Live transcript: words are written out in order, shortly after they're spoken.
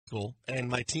school, and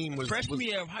my team was freshman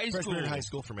year of high school. Freshman year of high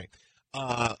school for me.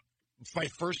 My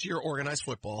first year organized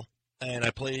football, and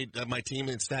I played my team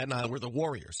in Staten Island were the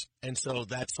Warriors. And so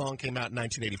that song came out in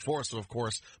 1984. So, of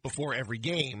course, before every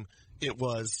game,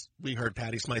 we heard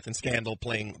Patti Smythe and Scandal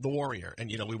playing the Warrior.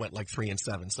 And, we went like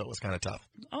 3-7, so it was kind of tough.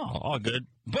 Oh, all good.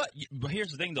 But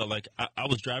here's the thing, though. Like, I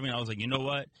was driving, I was like, you know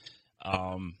what?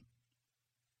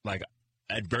 Like,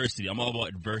 adversity. I'm all about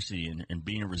adversity and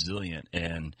being resilient.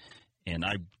 And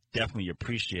I definitely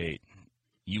appreciate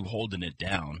you holding it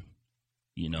down.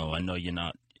 I know you're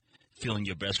not feeling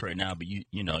your best right now, but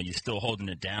you're still holding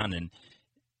it down,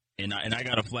 and I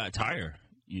got a flat tire,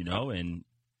 and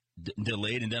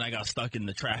delayed, and then I got stuck in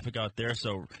the traffic out there.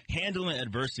 So handling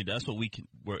adversity, that's what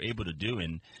we're able to do.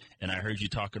 And I heard you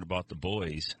talking about the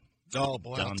boys. Oh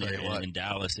boy, down there in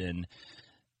Dallas, and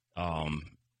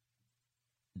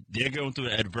they're going through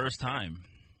an adverse time.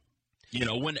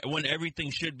 When everything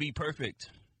should be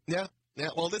perfect. Yeah. Yeah,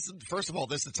 well, first of all,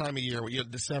 this is the time of year where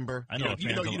December. I know, from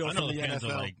the fans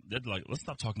NFL. Are they're like, let's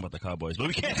stop talking about the Cowboys. But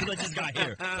we can't let this guy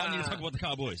here. I need to talk about the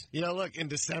Cowboys. Look, in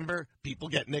December, people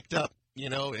get nicked up.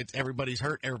 Everybody's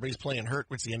hurt. Everybody's playing hurt.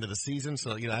 It's the end of the season,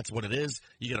 so that's what it is.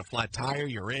 You get a flat tire,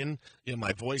 you're in.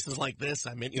 My voice is like this.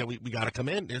 I mean, we got to come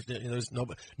in. There's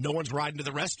no one's riding to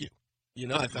the rescue.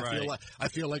 I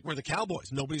feel like we're the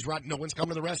Cowboys. Nobody's riding. No one's coming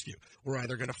to the rescue. We're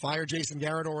either going to fire Jason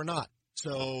Garrett or we're not.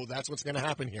 So that's what's going to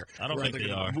happen here. I don't think they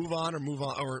are. Move on or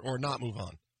not move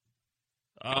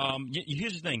on.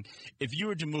 Here's the thing. If you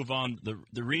were to move on,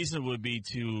 the reason would be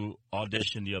to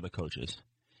audition the other coaches.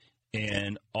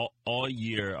 And all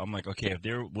year, I'm like, okay, if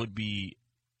there would be,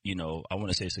 I want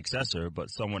to say successor,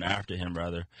 but someone after him,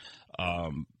 rather,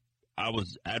 I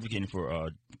was advocating for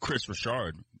Chris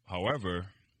Richard. However,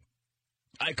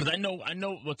 because I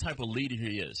know what type of leader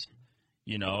he is.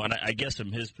 And I guess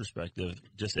from his perspective,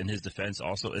 just in his defense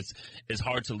also, it's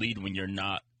hard to lead when you're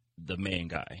not the main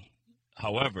guy.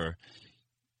 However,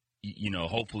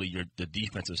 hopefully you're the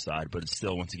defensive side, but it's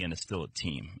still a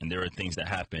team. And there are things that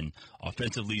happen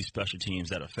offensively, special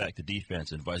teams that affect the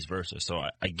defense and vice versa. So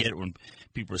I get it when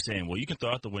people are saying, well, you can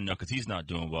throw out the window because he's not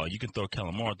doing well. You can throw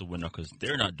Kellen Moore out the window because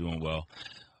they're not doing well.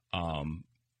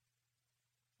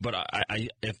 But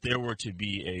if there were to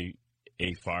be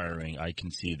a firing, I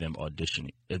can see them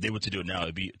auditioning. If they were to do it now,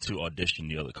 it'd be to audition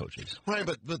the other coaches. Right,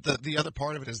 but the other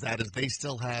part of it is they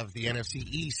still have the NFC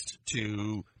East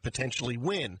to potentially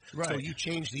win. Right. So you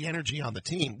change the energy on the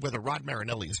team. Whether Rod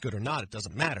Marinelli is good or not, it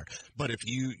doesn't matter. But if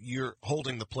you're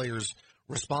holding the players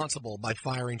responsible by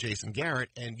firing Jason Garrett,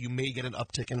 and you may get an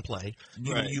uptick in play.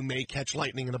 Right. You may catch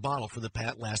lightning in a bottle for the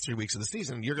last 3 weeks of the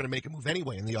season. You're going to make a move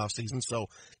anyway in the offseason. So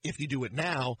if you do it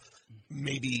now,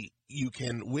 maybe you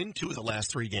can win 2 of the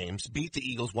last 3 games, beat the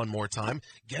Eagles one more time,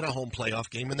 get a home playoff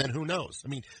game, and then who knows? I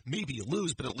mean, maybe you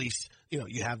lose, but at least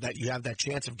you have that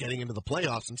chance of getting into the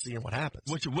playoffs and seeing what happens.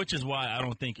 Which is why I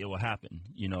don't think it will happen.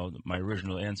 My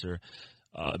original answer,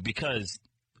 because.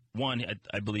 One,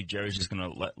 I believe Jerry's just going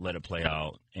to let it play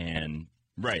out, and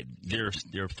they're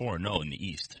 4-0 in the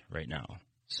East right now.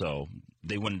 So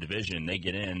they win the division, they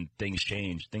get in, things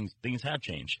change, things have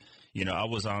changed. I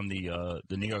was on the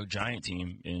New York Giant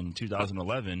team in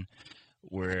 2011,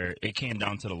 where it came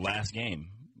down to the last game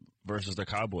versus the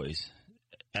Cowboys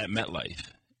at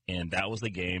MetLife, and that was the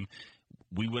game.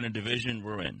 We win a division,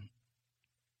 we're in,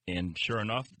 and sure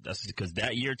enough, that's because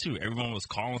that year too, everyone was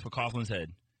calling for Coughlin's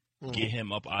head. Get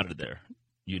him up out of there,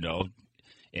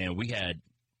 And we had,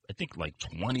 I think, like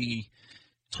 20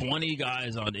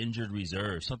 guys on injured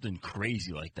reserve, something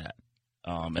crazy like that.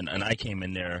 And I came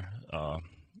in there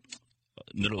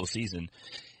middle of the season,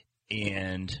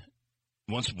 and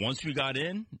once we got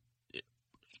in,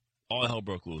 all hell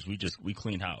broke loose. We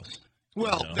cleaned house.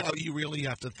 Well, now you really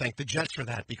have to thank the Jets for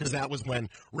that, because that was when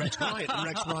Rex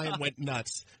Ryan went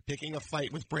nuts, picking a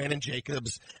fight with Brandon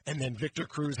Jacobs, and then Victor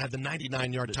Cruz had the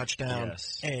 99-yard touchdown,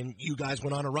 yes. And you guys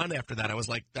went on a run after that. I was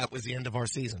like, that was the end of our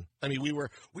season. I mean, we were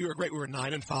great. We were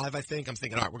 9-5, I think. I'm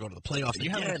thinking, all right, we're going to the playoffs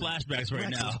You're again. having flashbacks right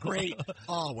Rex now. Was great.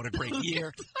 Oh, what a great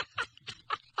year.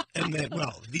 And then,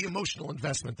 the emotional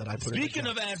investment that I put in. Speaking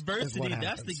of adversity,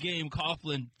 that's the game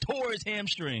Coughlin tore his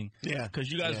hamstring. Yeah, because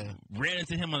you guys ran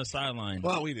into him on the sideline.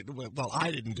 Well, we did. Well,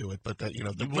 I didn't do it, but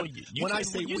when I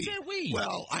say we,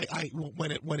 well,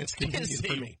 when it's convenient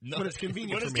for me. No, when it's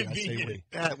convenient for me, I say we.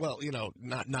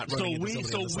 Not running into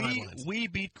somebody on the sidelines. We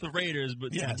beat the Raiders,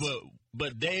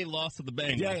 but they lost to the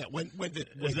Bengals. Yeah.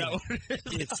 Is that what it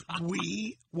is? It's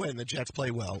we when the Jets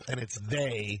play well, and it's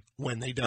they when they don't.